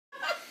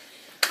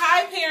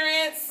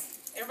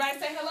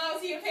guys. Say hello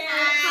to your parents.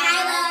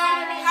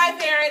 Hi. Hi,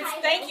 parents.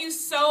 Thank you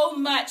so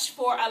much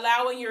for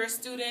allowing your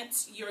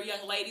students, your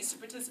young ladies, to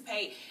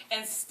participate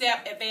in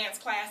STEP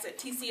advanced class at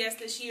TCS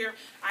this year.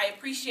 I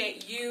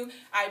appreciate you.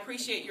 I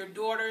appreciate your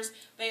daughters.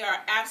 They are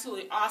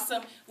absolutely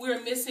awesome.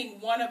 We're missing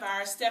one of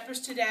our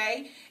steppers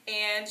today,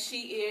 and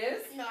she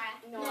is?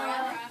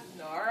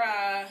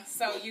 Nora.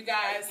 So you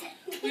guys,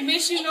 we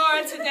miss you,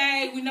 Nora,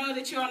 today. We know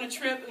that you're on a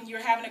trip and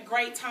you're having a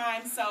great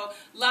time. So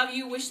love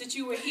you. Wish that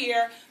you were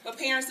here. But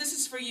parents, this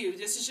is for you.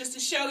 This is just to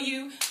show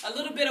you a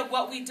little bit of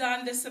what we've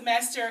done this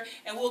semester,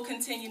 and we'll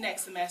continue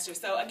next semester.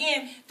 So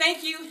again,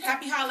 thank you.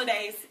 Happy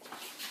holidays.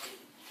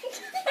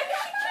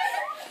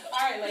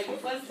 All right,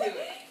 ladies, let's do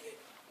it.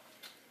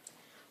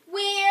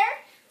 We're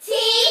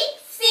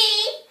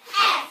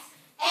TCS,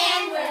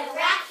 and we're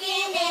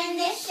rocking in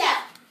this show.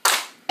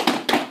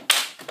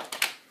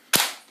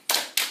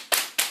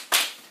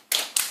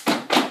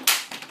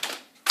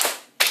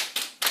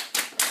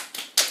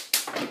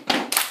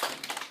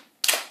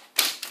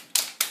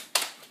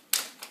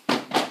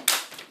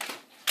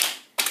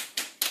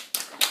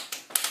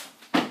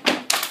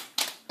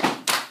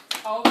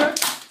 Over,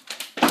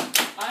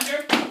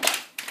 under.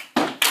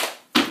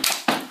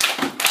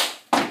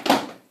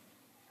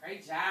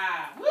 Great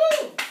job.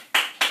 Woo!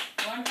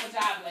 Wonderful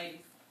job, ladies.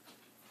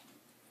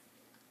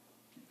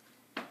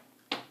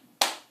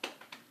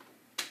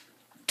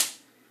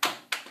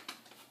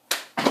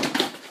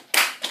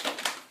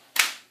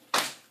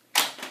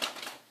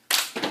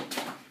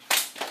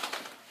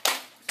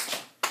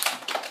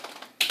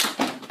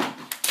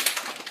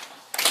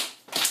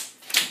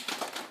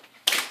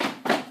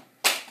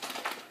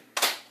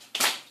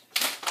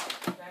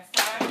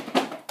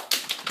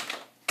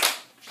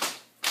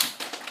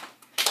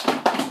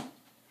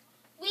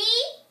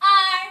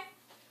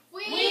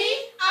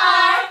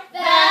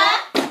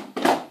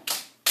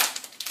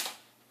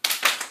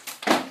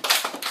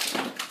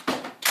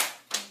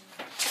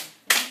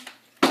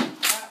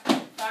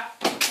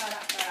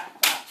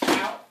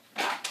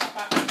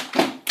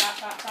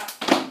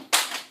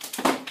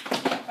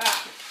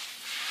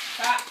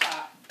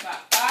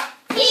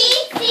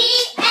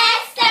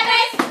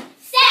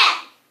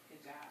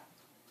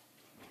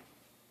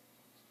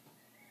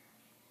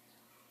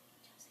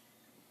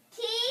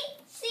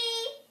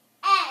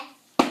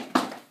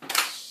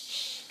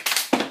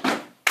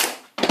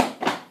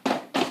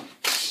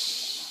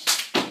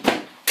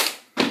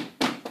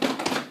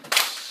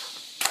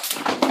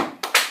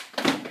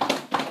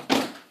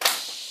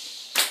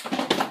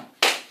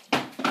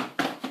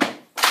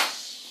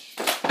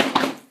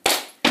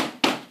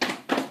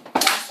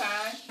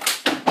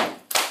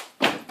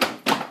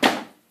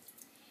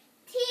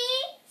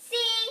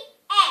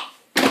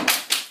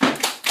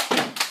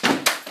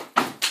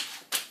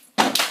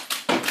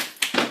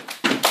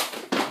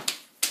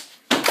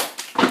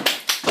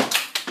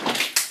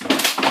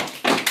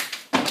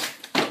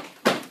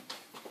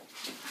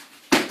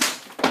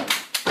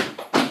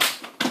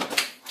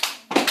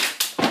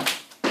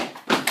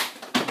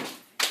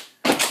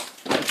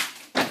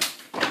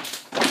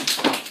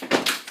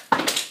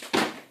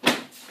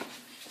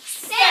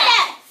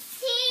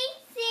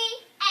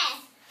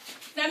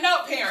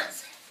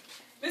 Parents,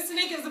 Miss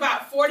Tanika is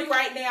about 40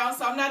 right now,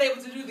 so I'm not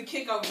able to do the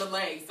kick over the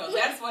leg. So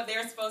that's what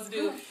they're supposed to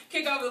do,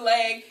 kick over the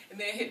leg and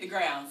then hit the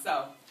ground.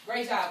 So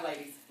great job,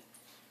 ladies.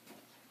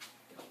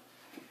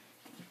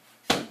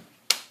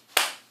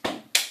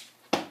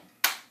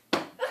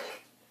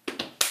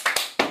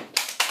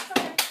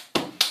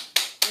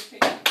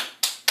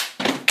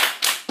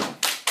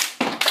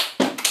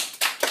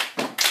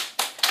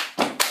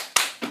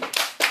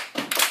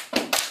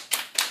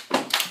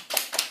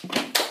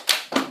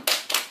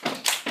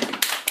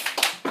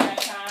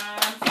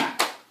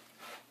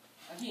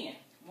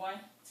 One,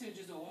 two,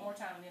 just do it one more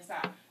time on the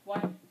inside.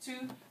 1,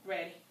 2,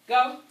 ready,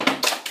 go.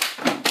 Don't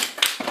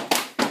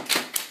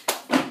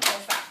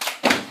stop.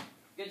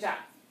 Good job.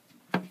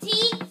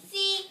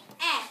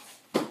 TCS.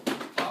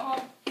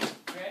 Oh,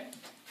 ready?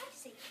 I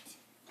see it.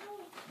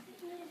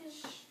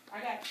 I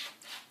got it.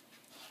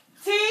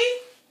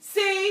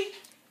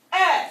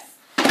 TCS.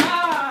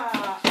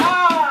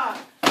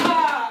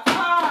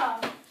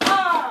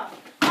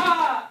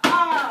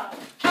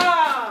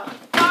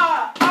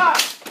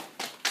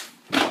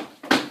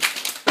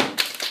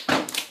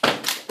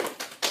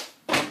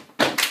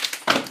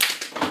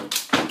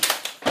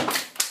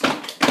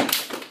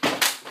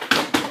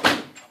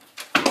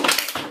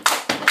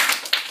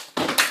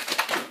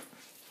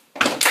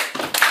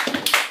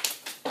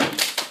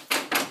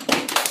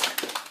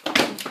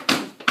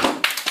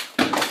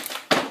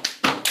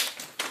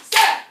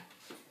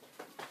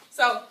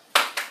 So,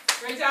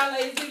 great job,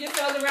 ladies. Give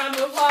yourselves a round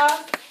of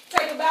applause.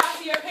 Take a bow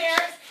to your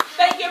parents.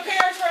 Thank your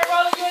parents for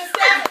enrolling you in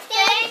STEP.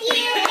 Thank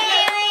you,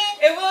 parents.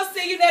 And we'll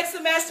see you next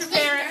semester,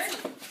 parents.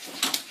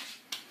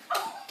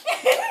 All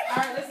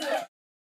right, let's